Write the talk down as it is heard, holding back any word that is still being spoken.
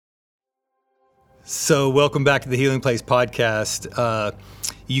So welcome back to the Healing Place podcast.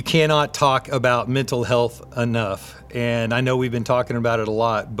 You cannot talk about mental health enough. And I know we've been talking about it a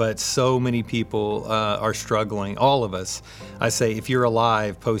lot, but so many people are struggling, all of us. I say if you're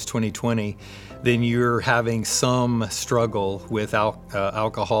alive post-2020, then you're having some struggle with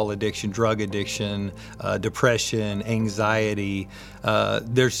alcohol addiction, drug addiction, depression, anxiety.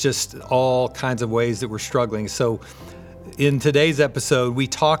 There's just all kinds of ways that we're struggling. So in today's episode, we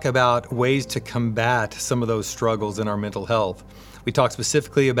talk about ways to combat some of those struggles in our mental health. We talk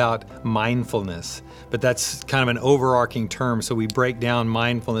specifically about mindfulness, but that's kind of an overarching term. So we break down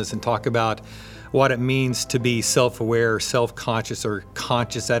mindfulness and talk about what it means to be self-aware, self-conscious, or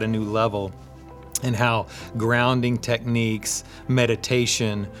conscious at a new level, and how grounding techniques,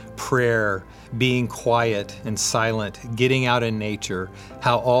 meditation, prayer, being quiet and silent, getting out in nature,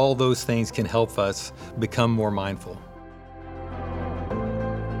 how all those things can help us become more mindful.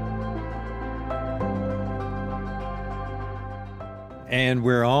 And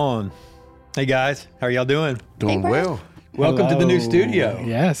we're on. Hey guys, how are y'all doing? Doing well. Welcome to the new studio.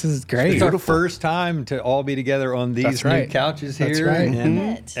 Yes, this is great. It's our first time to all be together on these new couches here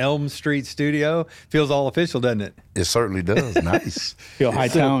in Elm Street Studio. Feels all official, doesn't it? It certainly does. Nice. Feel high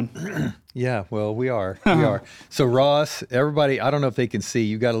tone. Yeah, well, we are. We are. So Ross, everybody, I don't know if they can see,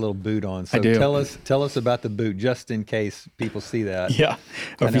 you got a little boot on. So I do. Tell us about the boot, just in case people see that. Yeah.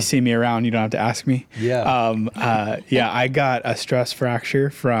 Or if you see me around, you don't have to ask me. Yeah. I got a stress fracture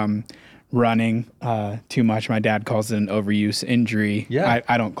from running too much. My dad calls it an overuse injury. Yeah.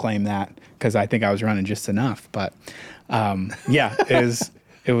 I don't claim that because I think I was running just enough. But it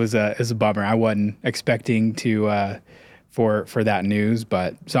was a bummer. I wasn't expecting to for that news,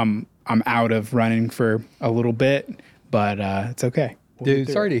 but I'm out of running for a little bit, but it's okay. Dude,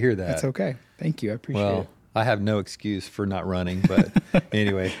 sorry to hear that. It's okay. Thank you. I appreciate it. I have no excuse for not running, but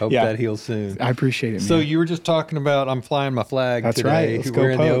anyway, hope that heals soon. I appreciate it, man. So you were just talking about I'm flying my flag That's today. right. Let's go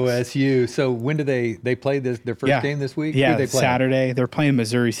We're in the Pokes. OSU. So when do they play their first game this week? Yeah, Who they play? Saturday. They're playing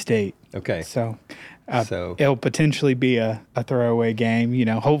Missouri State. Okay. So, So- it'll potentially be a throwaway game. You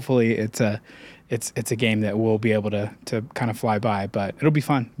know, hopefully it's a game that we'll be able to kind of fly by, but it'll be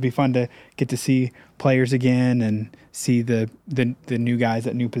fun. It'll be fun to get to see players again and see the new guys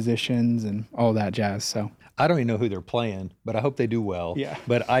at new positions and all that jazz. So I don't even know who they're playing, but I hope they do well. Yeah.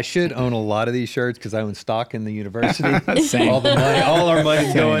 But I should own a lot of these shirts because I own stock in the university. Same. All our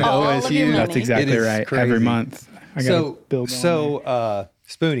money's going to All of your OSU. money. that's exactly It is right. crazy. Every month. I gotta build on there.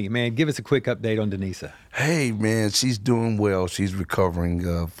 Spoonie, man, give us a quick update on Denisa. Hey, man, she's doing well. She's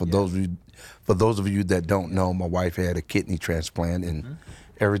recovering. For those of you that don't know, my wife had a kidney transplant, and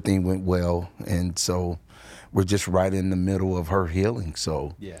everything went well. And so we're just right in the middle of her healing.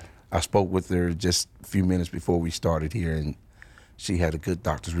 So Yeah. I spoke with her just a few minutes before we started here, and she had a good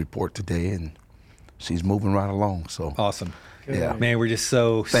doctor's report today, and she's moving right along. So Awesome. yeah. Man, we're just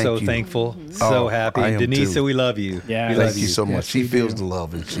so Thank you. thankful, so Oh, happy. I am Denisa, too. we love you. Yeah. we Thank love Thank you so much. Yes, She we feels do. the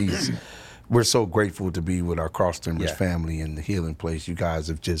love, and we're so grateful to be with our Cross Timbers Yeah. family and the Healing Place. You guys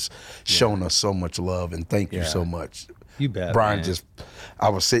have just shown us so much love, and thank you Yeah. so much. You bet, Brian. man. I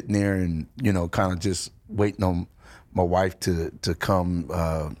was sitting there and kind of just waiting on my wife to come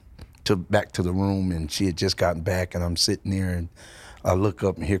back to the room, and she had just gotten back, and I'm sitting there and I look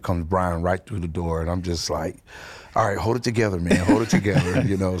up and here comes Brian right through the door, and I'm just like, all right, hold it together, man, hold it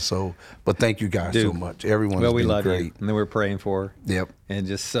together, so, but thank you guys so Dude. much. Everyone's Well, we been love great. you, and then we're praying for her. Yep. And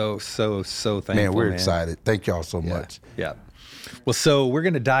just so thankful. Man, we're excited. Thank y'all so Yeah. much. Yeah. Well, so we're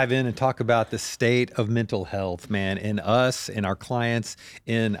going to dive in and talk about the state of mental health, man, in us, in our clients,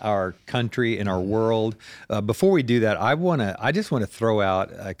 in our country, in our world. Before we do that, I just want to throw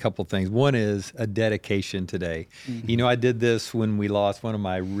out a couple things. One is a dedication today. You know, I did this when we lost one of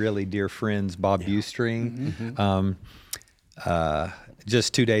my really dear friends, Bob Bustring.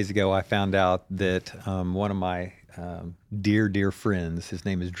 Just 2 days ago, I found out that one of my dear friends, his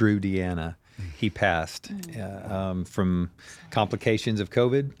name is Drew Deanna, he passed from complications of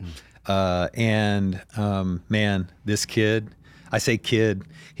COVID. Man, this kid, I say kid,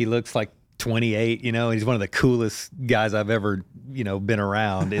 he looks like 28, he's one of the coolest guys I've ever, been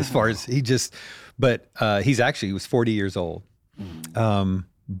around as far as he was 40 years old.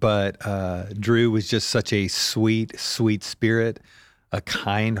 But Drew was just such a sweet spirit, a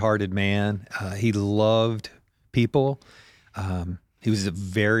kind-hearted man. He loved people. He was a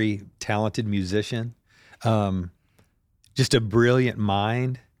very talented musician, just a brilliant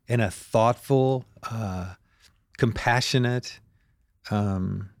mind, and a thoughtful, compassionate,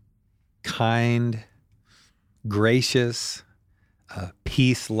 kind, gracious,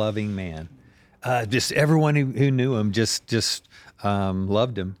 peace-loving man. Just everyone who knew him just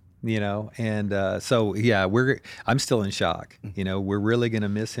loved him. And so yeah, I'm still in shock. We're really going to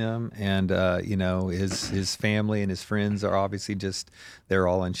miss him, and his family and his friends are obviously they're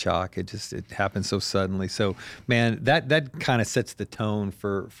all in shock. It happened so suddenly. So man, that kind of sets the tone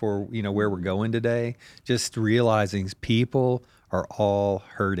for where we're going today. Just realizing people are all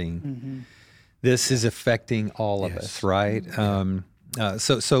hurting. This is affecting all of us, right?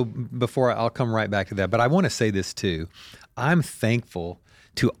 So before I'll come right back to that, but I want to say this too. I'm thankful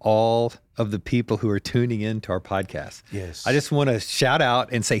to all of the people who are tuning in to our podcast. Yes. I just want to shout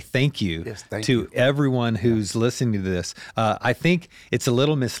out and say thank you to everyone who's listening to this. I think it's a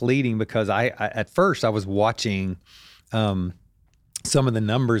little misleading because I at first I was watching some of the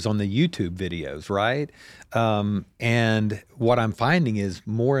numbers on the YouTube videos, right? And what I'm finding is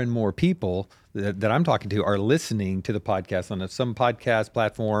more and more people that I'm talking to are listening to the podcast on some podcast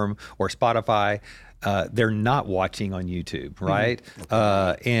platform or Spotify. They're not watching on YouTube, right?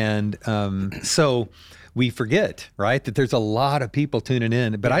 So we forget, right, that there's a lot of people tuning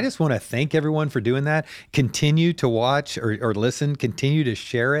in. But I just want to thank everyone for doing that. Continue to watch or listen. Continue to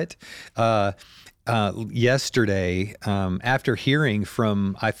share it. Yesterday, after hearing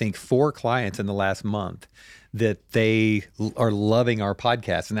from, I think, 4 clients in the last month, that they are loving our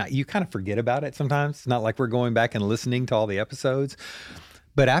podcast. And you kind of forget about it sometimes. It's not like we're going back and listening to all the episodes.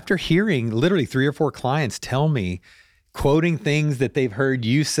 But after hearing literally 3 or 4 clients tell me, quoting things that they've heard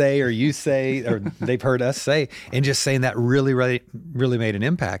you say or they've heard us say, and just saying that really, really, really made an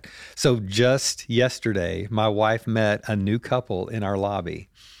impact. So just yesterday, my wife met a new couple in our lobby.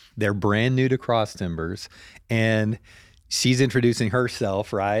 They're brand new to Cross Timbers, and she's introducing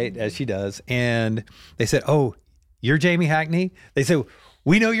herself, right, as she does. And they said, "Oh, you're Jamie Hackney?" They said,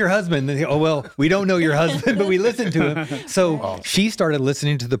 "We know your husband." And they, "Oh, well, we don't know your husband, but we listen to him." So she started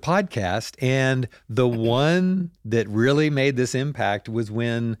listening to the podcast. And the one that really made this impact was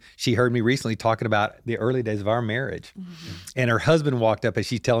when she heard me recently talking about the early days of our marriage. And her husband walked up as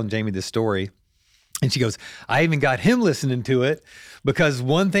she's telling Jamie this story. And she goes, "I even got him listening to it because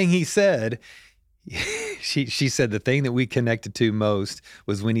one thing he said," she said the thing that we connected to most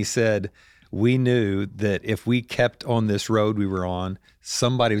was when he said, "We knew that if we kept on this road we were on,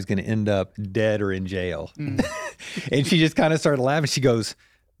 somebody was going to end up dead or in jail." And she just kind of started laughing. She goes,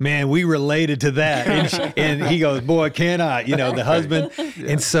 "Man, we related to that." And he goes, "Boy, can I?" The husband.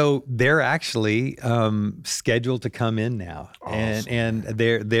 And so they're actually scheduled to come in now. Awesome. And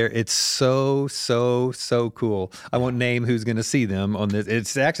they're it's so cool. I won't name who's going to see them on this.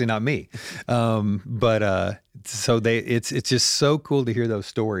 It's actually not me. So it's just so cool to hear those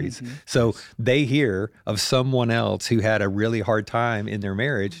stories. So they hear of someone else who had a really hard time in their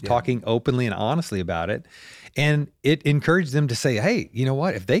marriage, talking openly and honestly about it. And it encouraged them to say, "Hey, you know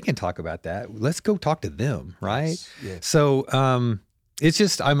what? If they can talk about that, let's go talk to them." Right. Yes. So, it's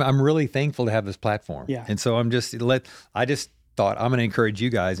just, I'm really thankful to have this platform. Yeah. And so I just thought I'm going to encourage you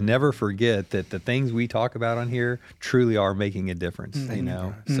guys, never forget that the things we talk about on here truly are making a difference,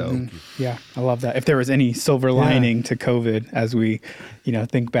 So yeah, I love that. If there was any silver lining to COVID as we,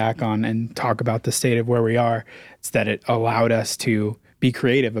 think back on and talk about the state of where we are, it's that it allowed us to be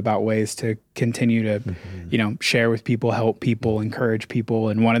creative about ways to continue to, share with people, help people, encourage people.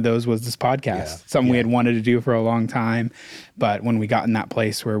 And one of those was this podcast, something we had wanted to do for a long time. But when we got in that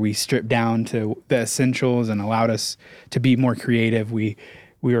place where we stripped down to the essentials and allowed us to be more creative, we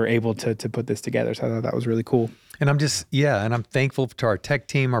were able to put this together. So I thought that was really cool. And I'm thankful to our tech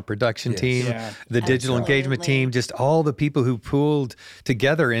team, our production team, the digital engagement team, just all the people who pulled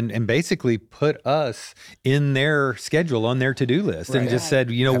together and basically put us in their schedule on their to-do list and just said,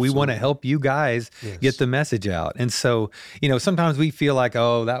 we want to help you guys get the message out. And so, sometimes we feel like,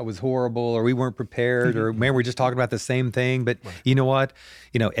 oh, that was horrible, or we weren't prepared, or man, we're just talking about the same thing. But you know what?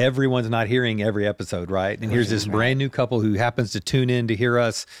 Everyone's not hearing every episode, right? And here's this brand new couple who happens to tune in to hear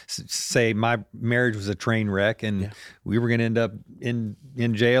us say, "My marriage was a train wreck, and we were going to end up in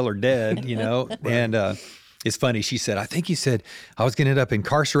jail or dead," And it's funny. She said, "I think you said I was going to end up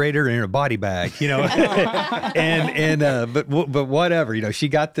incarcerated or in a body bag," but whatever, she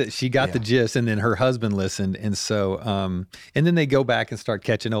got the gist. And then her husband listened. And so, and then they go back and start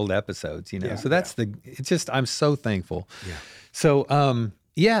catching old episodes, so that's it's just, I'm so thankful. Yeah. So,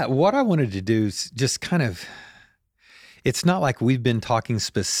 what I wanted to do is just kind of, it's not like we've been talking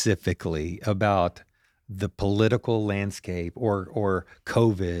specifically about the political landscape or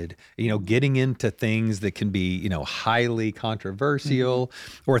COVID, getting into things that can be, highly controversial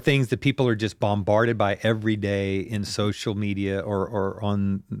or things that people are just bombarded by every day in social media or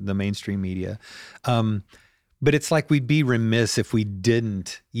on the mainstream media. But it's like we'd be remiss if we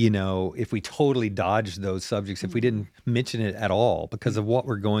didn't, if we totally dodged those subjects, if we didn't mention it at all because of what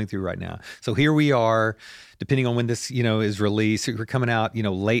we're going through right now. So here we are, depending on when this, is released, we're coming out,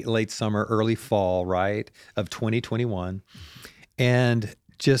 late summer, early fall, right, of 2021. And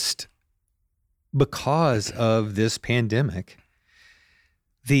just because of this pandemic,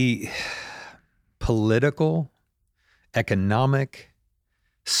 the political, economic,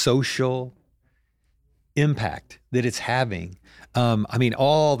 social impact that it's having.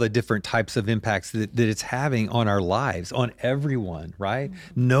 All the different types of impacts that it's having on our lives, on everyone, right?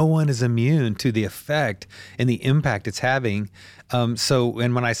 No one is immune to the effect and the impact it's having.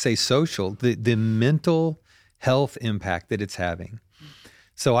 And when I say social, the mental health impact that it's having.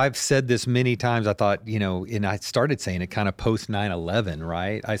 So I've said this many times. I thought, and I started saying it kind of post 9/11,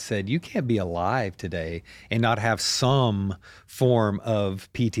 right? I said, you can't be alive today and not have some form of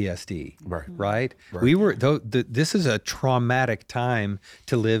PTSD, right? This is a traumatic time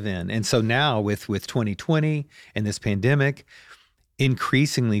to live in. And so now with 2020 and this pandemic,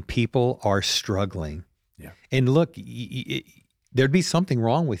 increasingly people are struggling. Yeah. And look, there'd be something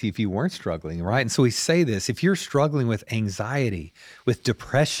wrong with you if you weren't struggling, right? And so we say this: if you're struggling with anxiety, with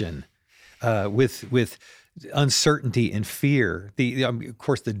depression, with uncertainty and fear, of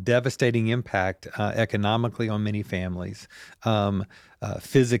course, the devastating impact economically on many families,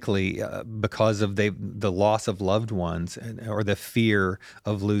 physically because of the loss of loved ones or the fear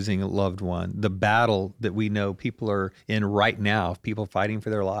of losing a loved one, the battle that we know people are in right now, people fighting for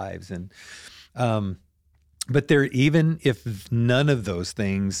their lives, and but even if none of those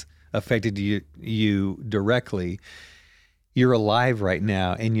things affected you directly, you're alive right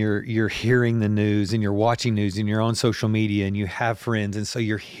now, and you're hearing the news, and you're watching news, and you're on social media, and you have friends, and so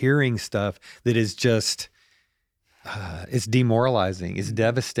you're hearing stuff that is just it's demoralizing, it's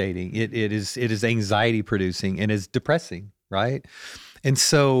devastating, it is anxiety producing, and is depressing, right? And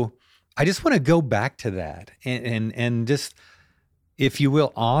so I just want to go back to that and just, if you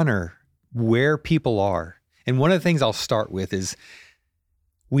will, honor where people are. And one of the things I'll start with is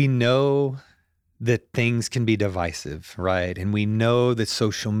we know that things can be divisive, right? And we know that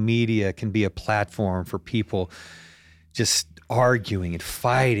social media can be a platform for people just arguing and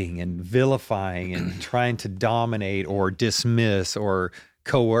fighting and vilifying and trying to dominate or dismiss or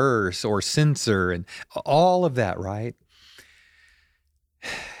coerce or censor and all of that, right?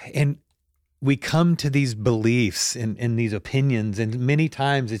 And we come to these beliefs and these opinions, and many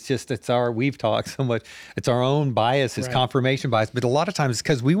times we've talked so much, it's our own bias, it's confirmation bias, but a lot of times it's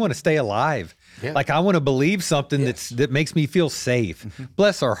because we want to stay alive. Yeah. Like I want to believe something that makes me feel safe. Mm-hmm.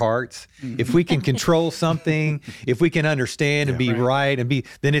 Bless our hearts. Mm-hmm. If we can control something, if we can understand and be right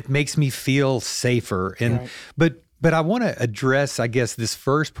then it makes me feel safer. And but I want to address, I guess, this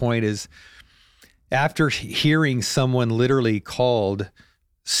first point is, after hearing someone literally called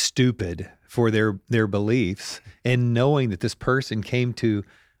stupid for their beliefs, and knowing that this person came to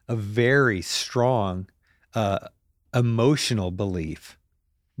a very strong emotional belief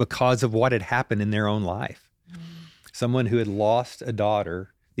because of what had happened in their own life. Someone who had lost a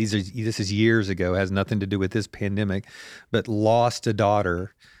daughter, this is years ago, has nothing to do with this pandemic, but lost a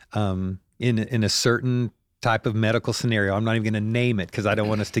daughter in a certain type of medical scenario. I'm not even going to name it because I don't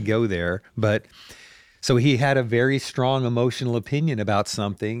want us to go there, but so he had a very strong emotional opinion about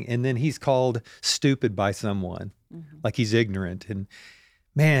something, and then he's called stupid by someone, like he's ignorant. And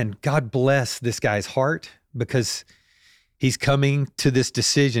man, God bless this guy's heart, because he's coming to this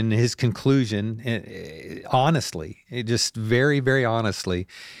decision, his conclusion, honestly, just very, very honestly.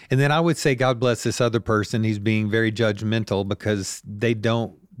 And then I would say, God bless this other person. He's being very judgmental because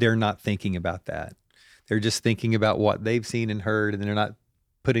they're not thinking about that. They're just thinking about what they've seen and heard, and they're not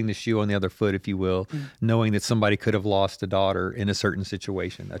putting the shoe on the other foot, if you will, knowing that somebody could have lost a daughter in a certain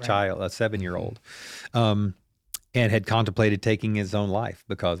situation, a child, a 7-year-old, and had contemplated taking his own life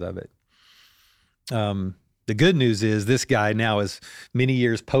because of it. The good news is this guy now is many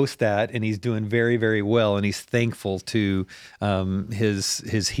years post that, and he's doing very, very well, and he's thankful to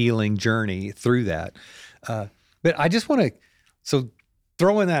his healing journey through that. But I just want to, so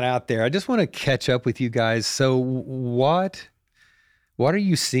throwing that out there, I just want to catch up with you guys. So what are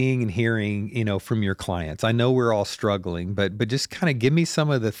you seeing and hearing, from your clients? I know we're all struggling, but just kind of give me some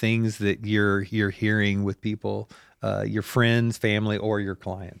of the things that you're hearing with people, your friends, family, or your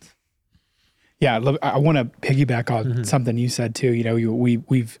clients. Yeah, I want to piggyback on something you said too.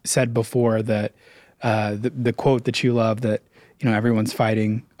 We've said before that the quote that you love, that everyone's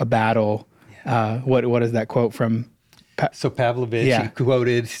fighting a battle. Yeah. What is that quote from So Pavlovich Yeah.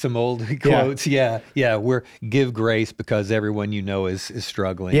 quoted some old quotes. Yeah. We're give grace because everyone you know is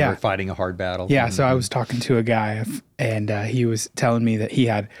struggling Yeah. or fighting a hard battle. Yeah, so I was talking to a guy, and he was telling me that he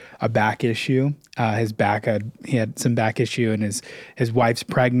had a back issue. He had some back issue, and his wife's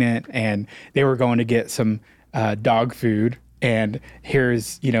pregnant, and they were going to get some dog food. And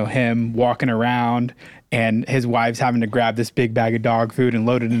here's him walking around, and his wife's having to grab this big bag of dog food and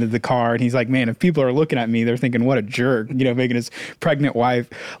load it into the car. And he's like, man, if people are looking at me, they're thinking, what a jerk, making his pregnant wife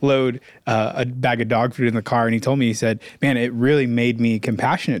load a bag of dog food in the car. And he told me, he said, man, it really made me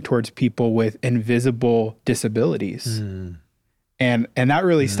compassionate towards people with invisible disabilities. And that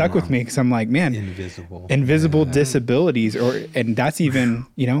really stuck with me, because I'm like, man, invisible disabilities, and that's even,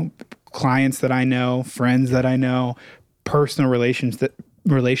 clients that I know, friends that I know, personal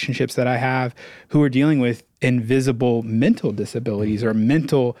relationships that I have who are dealing with invisible mental disabilities or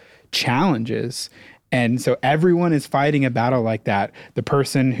mental challenges. And so everyone is fighting a battle like that. The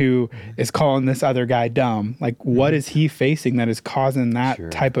person who is calling this other guy dumb, like what is he facing that is causing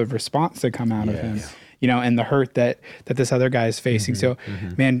that type of response to come out of him? And the hurt that this other guy is facing. So,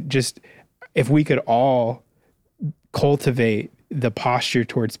 man, just if we could all cultivate the posture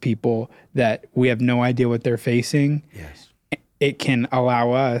towards people that we have no idea what they're facing, it can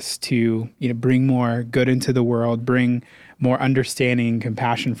allow us to bring more good into the world, bring more understanding and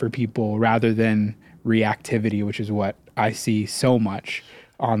compassion for people rather than reactivity, which is what I see so much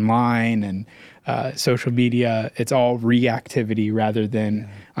online and social media. It's all reactivity rather than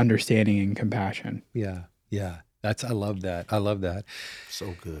understanding and compassion. Yeah. I love that.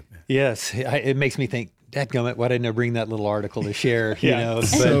 So good, man. Yes. It makes me think, dadgummit, why didn't I bring that little article to share? Yeah.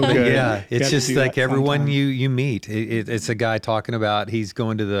 But good. yeah, it's just like everyone sometime. you meet. It's a guy talking about he's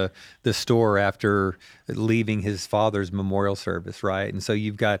going to the store after leaving his father's memorial service, right? And so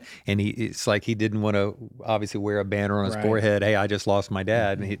you've got, it's like he didn't want to obviously wear a banner on his forehead. Hey, I just lost my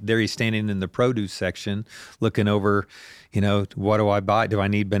dad. And there he's standing in the produce section, looking over. What do I buy? Do I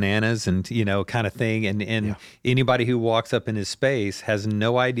need bananas? And, kind of thing. And anybody who walks up in his space has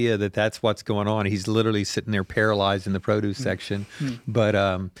no idea that that's what's going on. He's literally sitting there paralyzed in the produce section. But,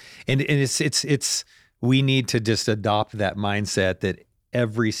 and it's, we need to just adopt that mindset that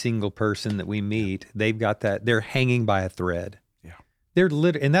every single person that we meet, they've got that, they're hanging by a thread. They're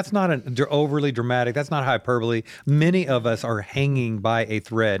and that's not overly dramatic. That's not hyperbole. Many of us are hanging by a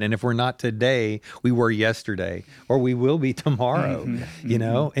thread, and if we're not today, we were yesterday, or we will be tomorrow.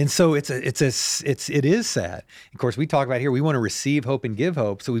 And so it is sad. Of course, we talk about here. We want to receive hope and give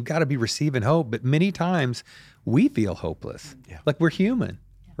hope, so we've got to be receiving hope. But many times, we feel hopeless, like we're human,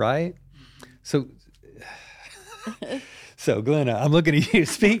 right? So, Glenna, I'm looking at you.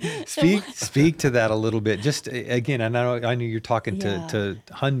 Speak to that a little bit. Just again, I know you're talking to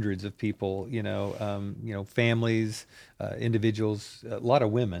hundreds of people. Families, individuals, a lot of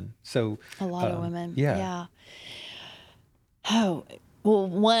women. So a lot of women. Yeah. Oh, well,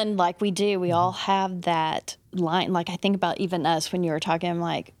 one, like we all have that line. Like I think about even us when you were talking, I'm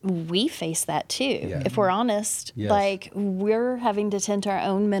like, we face that too. Yeah. If we're honest, like we're having to tend to our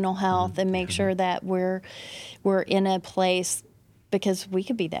own mental health and make sure that we're in a place, because we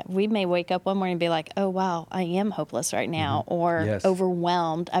could be that. We may wake up one morning and be like, oh, wow, I am hopeless right now, or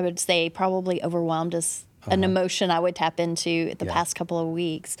overwhelmed. I would say probably overwhelmed is an emotion I would tap into the past couple of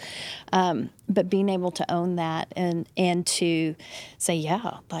weeks. But being able to own that and to say,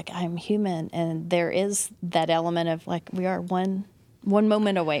 like I'm human, and there is that element of like we are one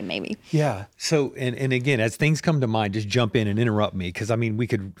moment away, maybe. Yeah. So, and again, as things come to mind, just jump in and interrupt me, because I mean, we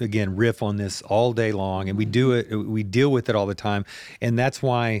could again riff on this all day long, and we deal with it all the time, and that's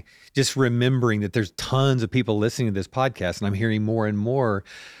why just remembering that there's tons of people listening to this podcast, and I'm hearing more and more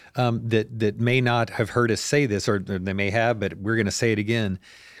that may not have heard us say this, or they may have, but we're going to say it again.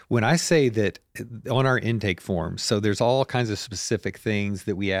 When I say that on our intake forms, so there's all kinds of specific things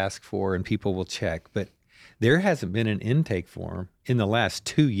that we ask for and people will check, but there hasn't been an intake form in the last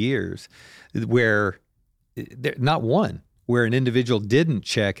 2 years where, not one, where an individual didn't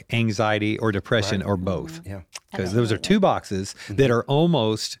check anxiety or depression or both. Yeah. Because those are two boxes that are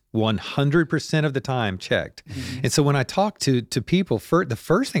almost 100% of the time checked. And so when I talk to people, the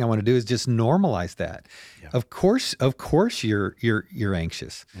first thing I want to do is just normalize that. Yeah. Of course, you're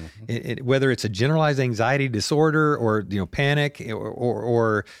anxious. Whether it's a generalized anxiety disorder or panic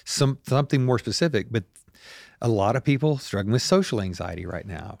or something more specific, but a lot of people struggling with social anxiety right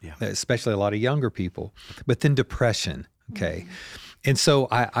now, especially a lot of younger people. But then depression. Okay. And so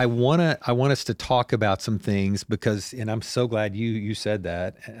I want us to talk about some things because, and I'm so glad you said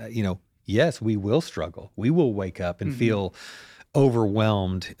that, yes, we will struggle. We will wake up and feel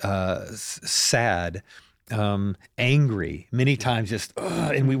overwhelmed, sad. angry, many times just,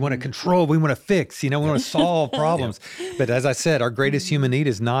 and we want to control, we want to fix, we want to solve problems. But as I said, our greatest human need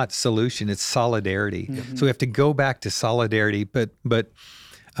is not solution, it's solidarity. So we have to go back to solidarity. But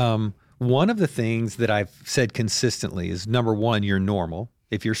one of the things that I've said consistently is, number one, you're normal.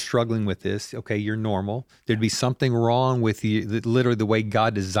 If you're struggling with this, okay, you're normal. There'd be something wrong with you, literally the way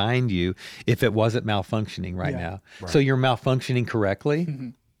God designed you, if it wasn't malfunctioning right now. Right. So you're malfunctioning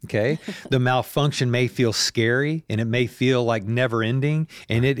correctly. Okay. The malfunction may feel scary and it may feel like never ending.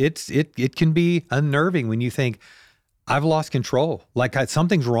 And it can be unnerving when you think, I've lost control. Like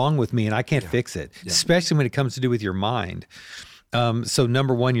something's wrong with me and I can't fix it, especially when it comes to do with your mind. So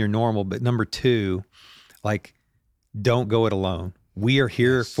number one, you're normal. But number two, like, don't go it alone. We are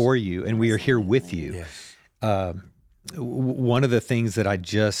here for you and we are here with you. One of the things that I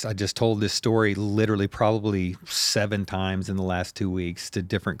just told this story literally probably 7 times in the last 2 weeks to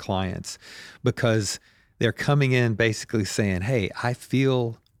different clients, because they're coming in basically saying, hey, I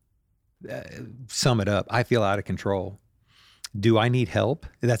feel, sum it up, I feel out of control. Do I need help?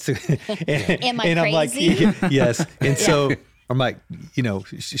 That's Am I and crazy? I'm like, yes. And so I'm like,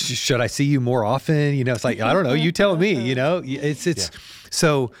 should I see you more often? It's like, I don't know, you tell me,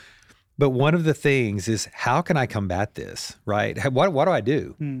 so. But one of the things is, how can I combat this, right? What do I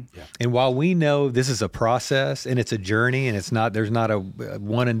do? And while we know this is a process and it's a journey and there's not a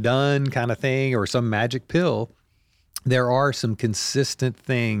one and done kind of thing or some magic pill, there are some consistent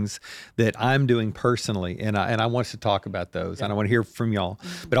things that I'm doing personally. And I want us to talk about those. And I want to hear from y'all,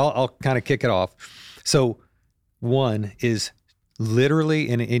 but I'll kind of kick it off. So one is literally,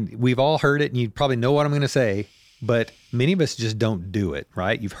 and we've all heard it and you probably know what I'm going to say, but many of us just don't do it,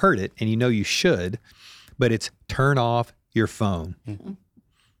 right? You've heard it and you should, but it's turn off your phone.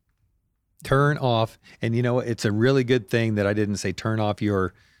 Turn off, and it's a really good thing that I didn't say turn off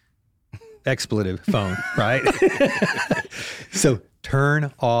your expletive phone, right? So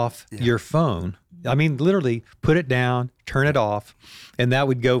turn off your phone. I mean, literally put it down, turn it off, and that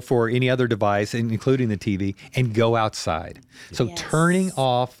would go for any other device, including the TV, and go outside. So turning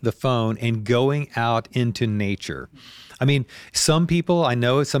off the phone and going out into nature. I mean, some people,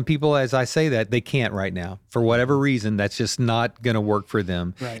 as I say that, they can't right now. For whatever reason, that's just not going to work for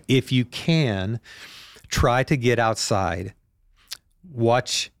them. Right. If you can, try to get outside.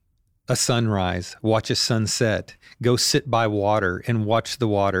 Watch a sunrise, watch a sunset, go sit by water and watch the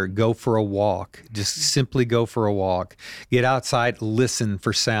water, go for a walk, just simply go for a walk, get outside, listen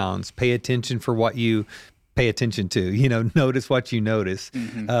for sounds, pay attention for what you pay attention to, notice what you notice.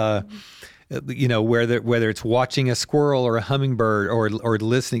 Whether it's watching a squirrel or a hummingbird or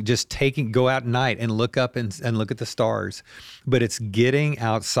listening, just go out at night and look up and look at the stars. But it's getting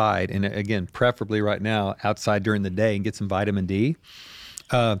outside, and again, preferably right now, outside during the day, and get some vitamin D.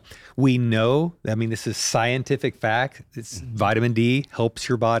 We know, this is scientific fact. Vitamin D helps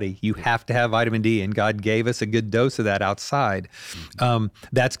your body. You have to have vitamin D, and God gave us a good dose of that outside.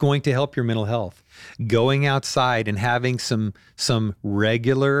 That's going to help your mental health. Going outside and having some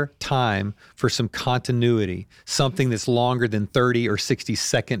regular time for some continuity, something that's longer than 30 or 60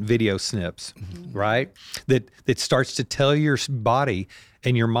 second video snips, right? That starts to tell your body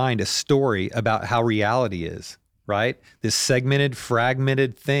and your mind a story about how reality is. Right? This segmented,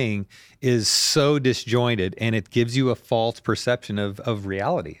 fragmented thing is so disjointed, and it gives you a false perception of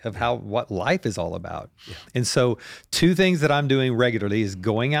reality, of what life is all about. And so 2 things that I'm doing regularly is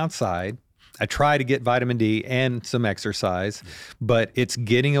going outside. I try to get vitamin D and some exercise, but it's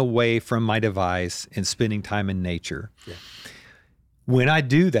getting away from my device and spending time in nature. When I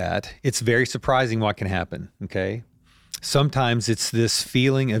do that, it's very surprising what can happen, okay? Sometimes it's this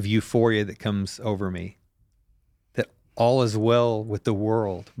feeling of euphoria that comes over me. All is well with the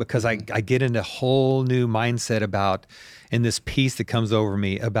world, because I get into a whole new mindset about, and this peace that comes over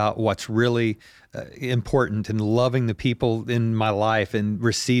me about what's really important, and loving the people in my life and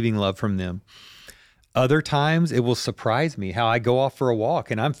receiving love from them. Other times it will surprise me how I go off for a walk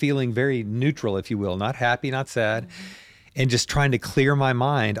and I'm feeling very neutral, if you will, not happy, not sad, and just trying to clear my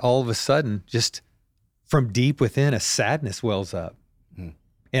mind. All of a sudden, just from deep within, a sadness wells up.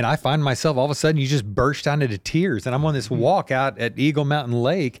 And I find myself, all of a sudden, you just burst out into tears. And I'm on this walk out at Eagle Mountain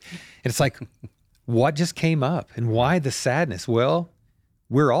Lake. And it's like, what just came up? And why the sadness? Well,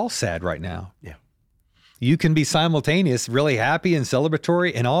 we're all sad right now. You can be simultaneous, really happy and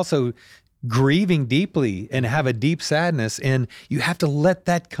celebratory, and also grieving deeply and have a deep sadness. And you have to let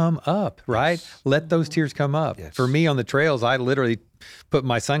that come up, right? Let those tears come up. For me on the trails, I literally put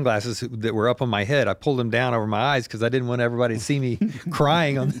my sunglasses that were up on my head, I pulled them down over my eyes because I didn't want everybody to see me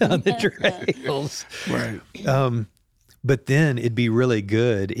crying on the trails. Right. But then it'd be really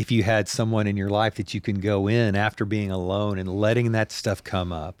good if you had someone in your life that you can go in after being alone and letting that stuff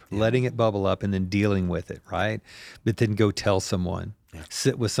come up, letting it bubble up, and then dealing with it, right? But then go tell someone,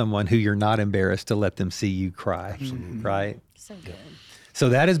 sit with someone who you're not embarrassed to let them see you cry, right? So good. So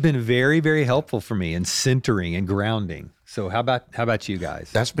that has been very, very helpful for me in centering and grounding. So how about you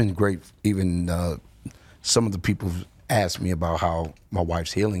guys? That's been great. Even some of the people have asked me about how my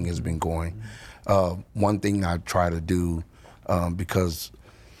wife's healing has been going. One thing I try to do, because,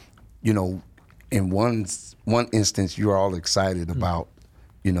 you know, in one instance, you're all excited about,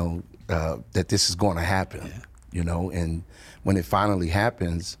 you know, that this is going to happen, you know, and when it finally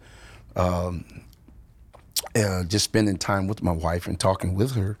happens, just spending time with my wife and talking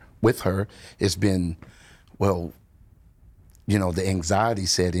with her, it's been, well, you know, the anxiety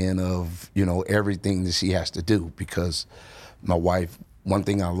set in of, you know, everything that she has to do, because my wife, one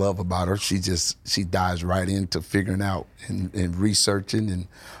thing I love about her, she dives right into figuring out and researching and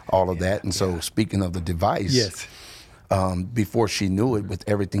all of that. And so speaking of the device, before she knew it, with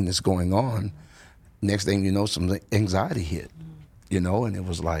everything that's going on, next thing you know, some anxiety hit, you know, and it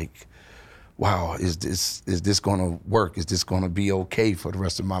was like, wow, is this going to work? Is this going to be okay for the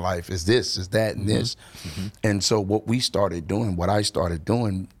rest of my life? Is that, and this? And so what I started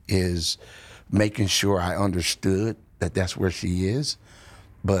doing is making sure I understood that that's where she is.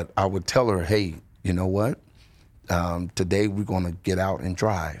 But I would tell her, hey, you know what? Today we're going to get out and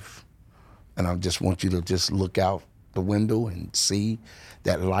drive. And I just want you to just look out the window and see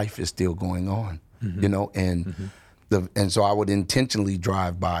that life is still going on, you know? And and so I would intentionally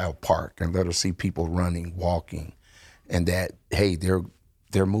drive by a park and let her see people running, walking, and that, hey,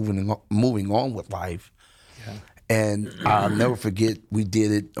 they're moving on with life. Yeah. And I'll never forget, we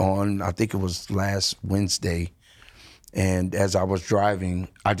did it on, I think it was last Wednesday. And as I was driving,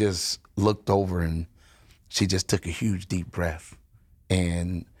 I just looked over and she just took a huge deep breath.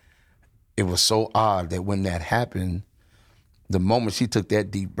 And it was so odd that when that happened, the moment she took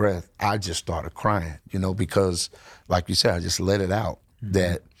that deep breath, I just started crying, you know, because like you said, I just let it out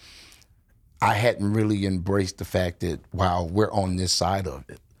that I hadn't really embraced the fact that, wow, we're on this side of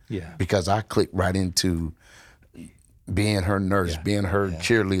it. Yeah. Because I clicked right into being her nurse, being her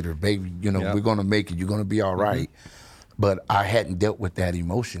cheerleader, baby, you know, we're going to make it. You're going to be all right. But I hadn't dealt with that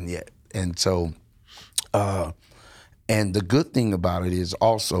emotion yet. And so, and the good thing about it is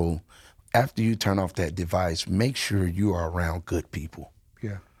also, after you turn off that device, make sure you are around good people.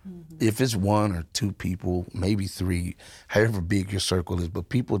 Yeah. If it's one or two people, maybe three, however big your circle is, but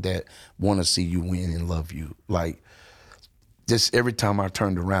people that want to see you win and love you. Like, just every time I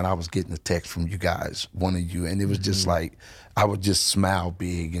turned around, I was getting a text from you guys, one of you, and it was just like, I would just smile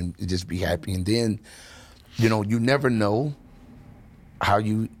big and just be happy. And then, you know, you never know how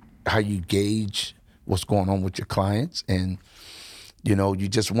you gauge what's going on with your clients, and you know, you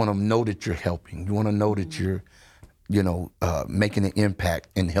just want to know that you're helping. You want to know that you're, you know, making an impact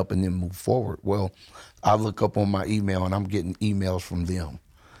and helping them move forward. Well, I look up on my email and I'm getting emails from them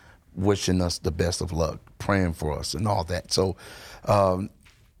wishing us the best of luck, praying for us and all that. So,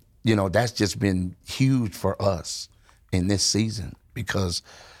 you know, that's just been huge for us in this season, because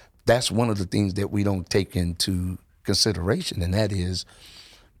that's one of the things that we don't take into consideration, and that is,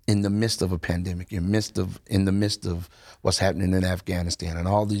 in the midst of a pandemic, in the midst of what's happening in Afghanistan and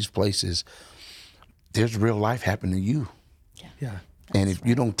all these places, there's real life happening to you. Yeah. And if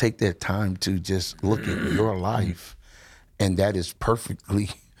you don't take that time to just look at your life, and that is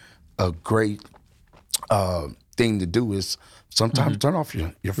perfectly a great thing to do, is sometimes turn off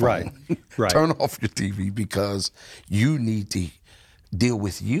your phone, turn off your TV, because you need to deal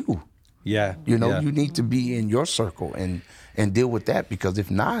with you. Yeah. You know, you need to be in your circle and deal with that, because if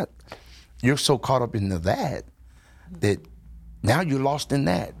not, you're so caught up into that now you're lost in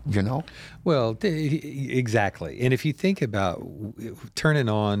that, you know? Well, exactly. And if you think about turning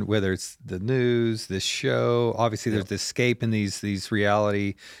on, whether it's the news, this show, obviously there's the escape in these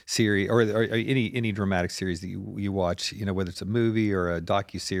reality series or any dramatic series that you watch, you know, whether it's a movie or a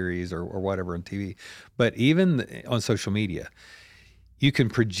docuseries or whatever on TV. But even on social media, you can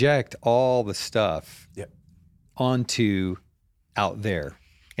project all the stuff onto out there.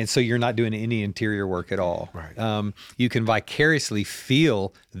 And so you're not doing any interior work at all. Right. You can vicariously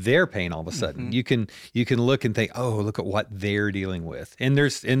feel their pain all of a sudden. Mm-hmm. You can look and think, oh, look at what they're dealing with. And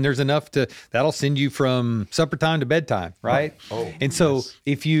there's enough that'll send you from supper time to bedtime, right? Oh, and so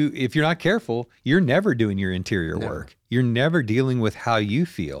if you're not careful, you're never doing your interior work. You're never dealing with how you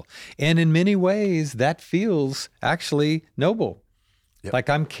feel. And in many ways, that feels actually noble. Yep. Like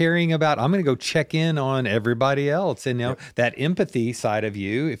I'm caring about, I'm going to go check in on everybody else. And that empathy side of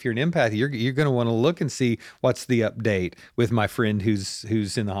you, if you're an empath, you're going to want to look and see what's the update with my friend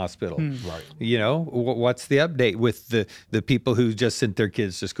who's in the hospital. Right. What's the update with the people who just sent their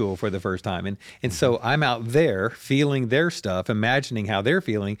kids to school for the first time. And so I'm out there feeling their stuff, imagining how they're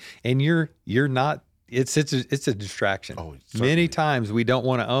feeling, and you're not. It's a distraction. Oh, many times we don't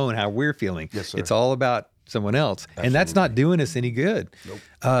want to own how we're feeling. Yes, sir. It's all about someone else. Absolutely. And that's not doing us any good.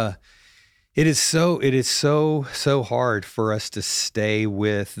 Nope. It is so hard for us to stay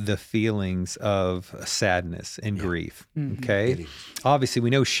with the feelings of sadness and grief. Okay. Obviously we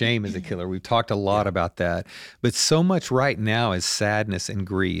know shame is a killer. We've talked a lot about that, but so much right now is sadness and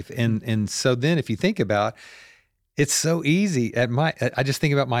grief. And so then if you think about, it's so easy I just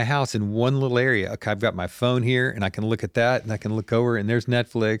think about my house in one little area. Okay, I've got my phone here and I can look at that and I can look over and there's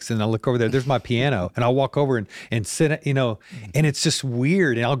Netflix and I'll look over there's my piano and I'll walk over and sit, and it's just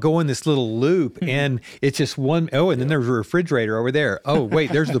weird. And I'll go in this little loop and it's just and then there's a refrigerator over there. Oh,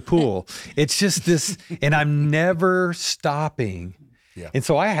 wait, there's the pool. It's just this, and I'm never stopping. Yeah. And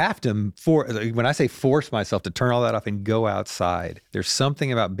so I have to, when I say force myself to turn all that off and go outside, there's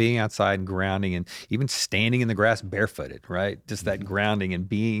something about being outside and grounding and even standing in the grass barefooted, right? Just that grounding and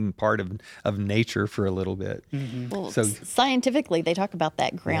being part of nature for a little bit. Well, so scientifically, they talk about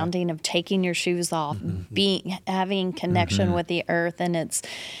that grounding of taking your shoes off, having connection with the earth, and it's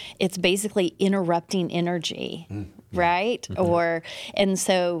basically interrupting energy. Right? And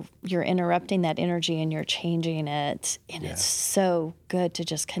so you're interrupting that energy and you're changing it. And it's so good to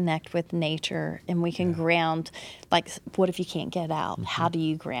just connect with nature, and we can ground. Like, what if you can't get out? How do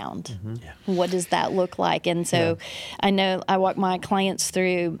you ground? What does that look like? And so I know I walk my clients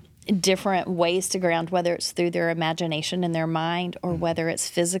through different ways to ground, whether it's through their imagination and their mind or whether it's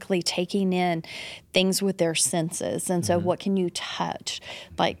physically taking in things with their senses. And so what can you touch?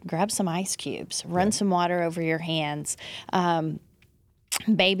 Like grab some ice cubes, run some water over your hands.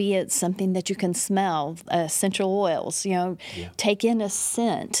 Maybe it's something that you can smell, essential oils, take in a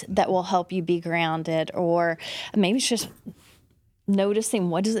scent that will help you be grounded, or maybe it's just noticing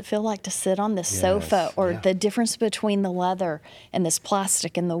what does it feel like to sit on this sofa, or the difference between the leather and this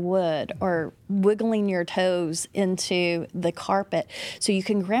plastic and the wood, or wiggling your toes into the carpet. So you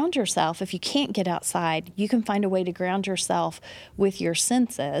can ground yourself. If you can't get outside, you can find a way to ground yourself with your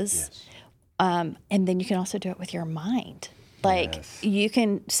senses. And then you can also do it with your mind. Like you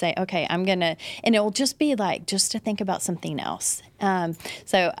can say, okay, I'm going to, and it'll just be like, just to think about something else.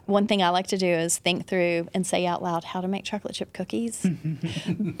 So one thing I like to do is think through and say out loud how to make chocolate chip cookies.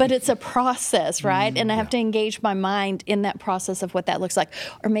 But it's a process, right? And I have to engage my mind in that process of what that looks like.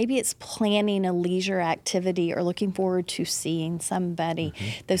 Or maybe it's planning a leisure activity or looking forward to seeing somebody.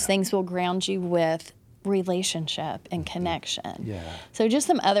 Those things will ground you with relationship and connection. So just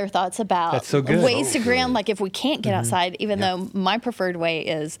some other thoughts about ways to ground, like if we can't get outside, even though my preferred way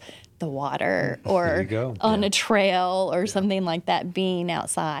is the water or on a trail or something like that, being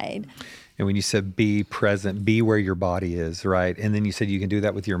outside. And when you said be present, be where your body is, right? And then you said you can do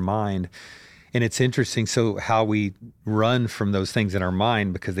that with your mind. And it's interesting, so how we run from those things in our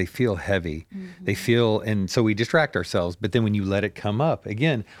mind because they feel heavy. They feel, and so we distract ourselves. But then when you let it come up,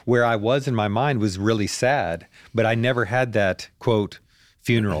 again, where I was in my mind was really sad, but I never had that, quote,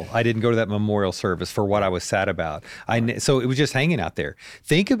 funeral. I didn't go to that memorial service for what I was sad about. So it was just hanging out there.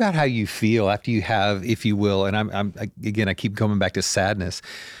 Think about how you feel after you have, if you will, and I keep coming back to sadness.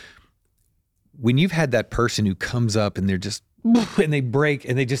 When you've had that person who comes up and they're just, and they break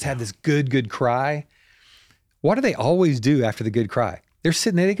and they just have this good cry. What do they always do after the good cry? They're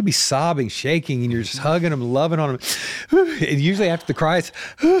sitting there, they could be sobbing, shaking, and you're just hugging them, loving on them. And usually after the cry,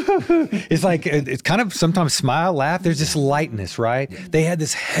 it's like, it's kind of sometimes smile, laugh. There's this lightness, right? They had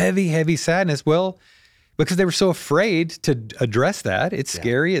this heavy sadness. Well, because they were so afraid to address that. It's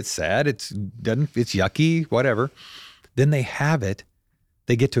scary, it's sad, it's yucky, whatever. Then they have it,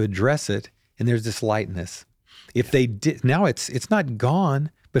 they get to address it, and there's this lightness. If they did, now it's not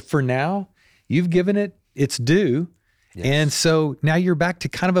gone, but for now, you've given it its due. And so now you're back to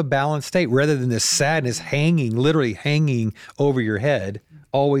kind of a balanced state rather than this sadness literally hanging over your head,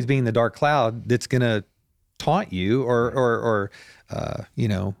 always being the dark cloud that's going to taunt you or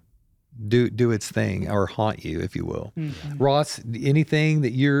do its thing or haunt you, if you will. Ross, anything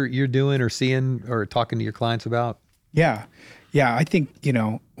that you're doing or seeing or talking to your clients about? Yeah, I think,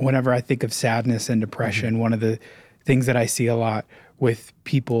 whenever I think of sadness and depression, one of the things that I see a lot with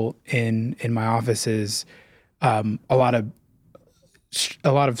people in my office is a lot of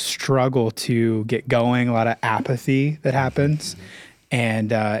struggle to get going, a lot of apathy that happens,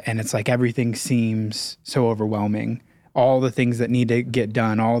 and it's like everything seems so overwhelming. all the things that need to get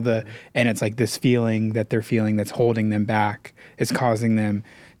done, and it's like this feeling that they're feeling that's holding them back. It's causing them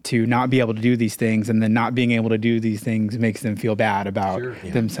to not be able to do these things, and then not being able to do these things makes them feel bad about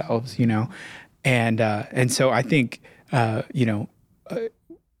themselves, and so I think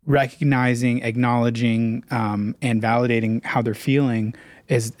recognizing, acknowledging, and validating how they're feeling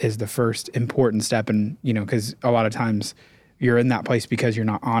is the first important step. And because a lot of times you're in that place because you're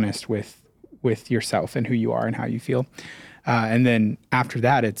not honest with yourself and who you are and how you feel. And then after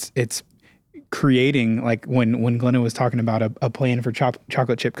that, it's creating, like when Glenna was talking about a plan for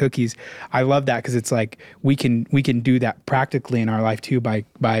chocolate chip cookies, I love that, because it's like we can do that practically in our life too, by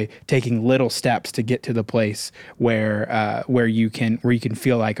taking little steps to get to the place where you can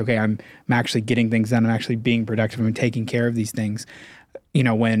feel like, okay, I'm actually getting things done, I'm actually being productive, I'm taking care of these things.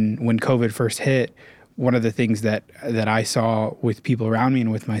 When COVID first hit, one of the things that I saw with people around me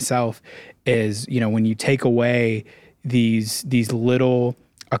and with myself is, when you take away these little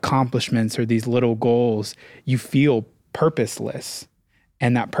accomplishments or these little goals, you feel purposeless.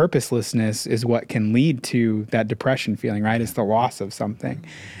 And that purposelessness is what can lead to that depression feeling, right? It's the loss of something.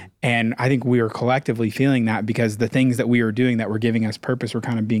 And I think we were collectively feeling that because the things that we were doing that were giving us purpose were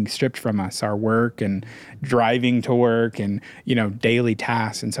kind of being stripped from us, our work and driving to work and, daily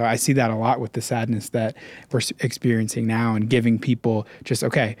tasks. And so I see that a lot with the sadness that we're experiencing now, and giving people just,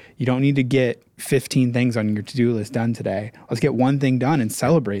 okay, you don't need to get 15 things on your to-do list done today. Let's get one thing done and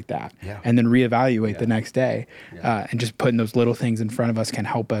celebrate that, and then reevaluate the next day. And just putting those little things in front of us can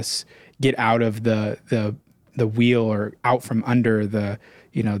help us get out of the wheel, or out from under the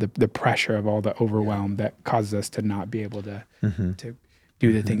pressure of all the overwhelm that causes us to not be able to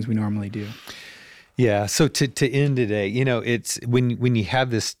do the things we normally do. Yeah. So to end today, it's when you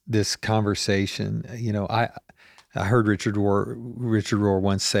have this conversation, I heard Richard Rohr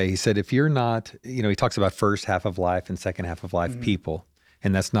once say, he said, if you're not, he talks about first half of life and second half of life people,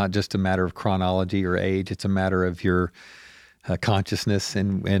 and that's not just a matter of chronology or age, it's a matter of your consciousness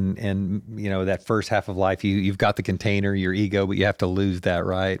and that first half of life, you've got the container, your ego, but you have to lose that,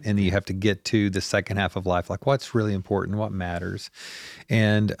 right? And then you have to get to the second half of life, like what's really important, what matters.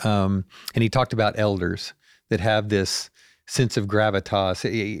 And he talked about elders that have this sense of gravitas.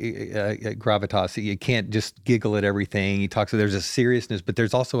 You can't just giggle at everything. He talks about there's a seriousness, but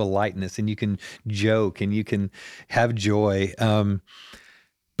there's also a lightness, and you can joke and you can have joy.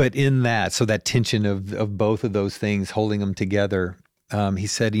 But in that, so that tension of both of those things, holding them together, he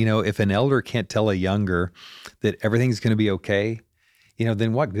said, if an elder can't tell a younger that everything's going to be okay,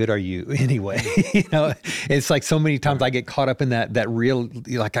 then what good are you anyway? It's like so many times I get caught up in that real,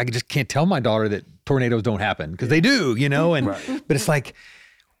 like I just can't tell my daughter that tornadoes don't happen, because they do, but it's like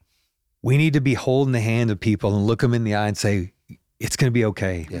we need to be holding the hand of people and look them in the eye and say, it's going to be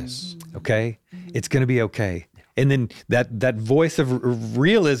okay. Yes. Okay. It's going to be okay. And then that voice of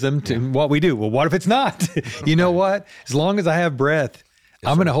realism to what we do. Well, what if it's not? You know what? As long as I have breath,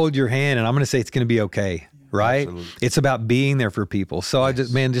 I'm going to hold your hand and I'm going to say it's going to be okay. Right? Absolutely. It's about being there for people. So I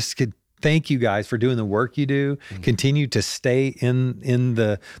just could thank you guys for doing the work you do. Continue to stay in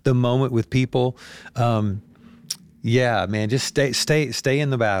the moment with people. Just stay in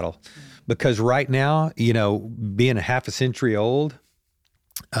the battle, because right now, being a half a century old,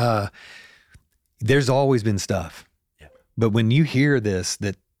 there's always been stuff. Yeah. But when you hear this,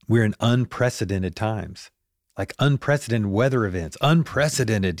 that we're in unprecedented times, like unprecedented weather events,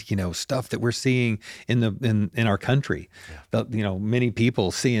 unprecedented, stuff that we're seeing in our country. Yeah. Many people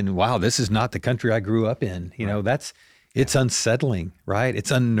seeing, wow, this is not the country I grew up in. It's unsettling, right?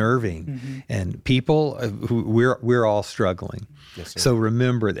 It's unnerving, and people, we're all struggling. Yes, sir. So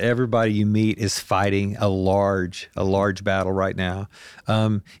remember that everybody you meet is fighting a large battle right now.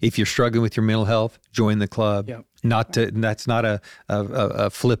 If you're struggling with your mental health, join the club. Yep. That's not a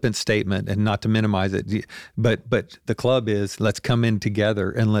flippant statement, and not to minimize it, but the club is, let's come in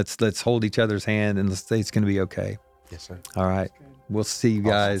together and let's hold each other's hand and let's say it's going to be okay. Yes, sir. All right. We'll see you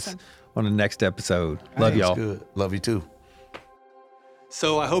guys on the next episode. Love y'all. Good. Love you too.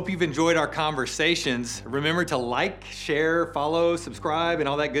 So I hope you've enjoyed our conversations. Remember to like, share, follow, subscribe, and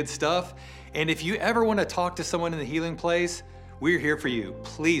all that good stuff. And if you ever want to talk to someone in the Healing Place, we're here for you.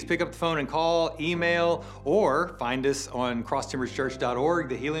 Please pick up the phone and call, email, or find us on crosstimberschurch.org,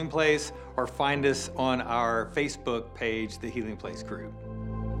 The Healing Place, or find us on our Facebook page, The Healing Place Group.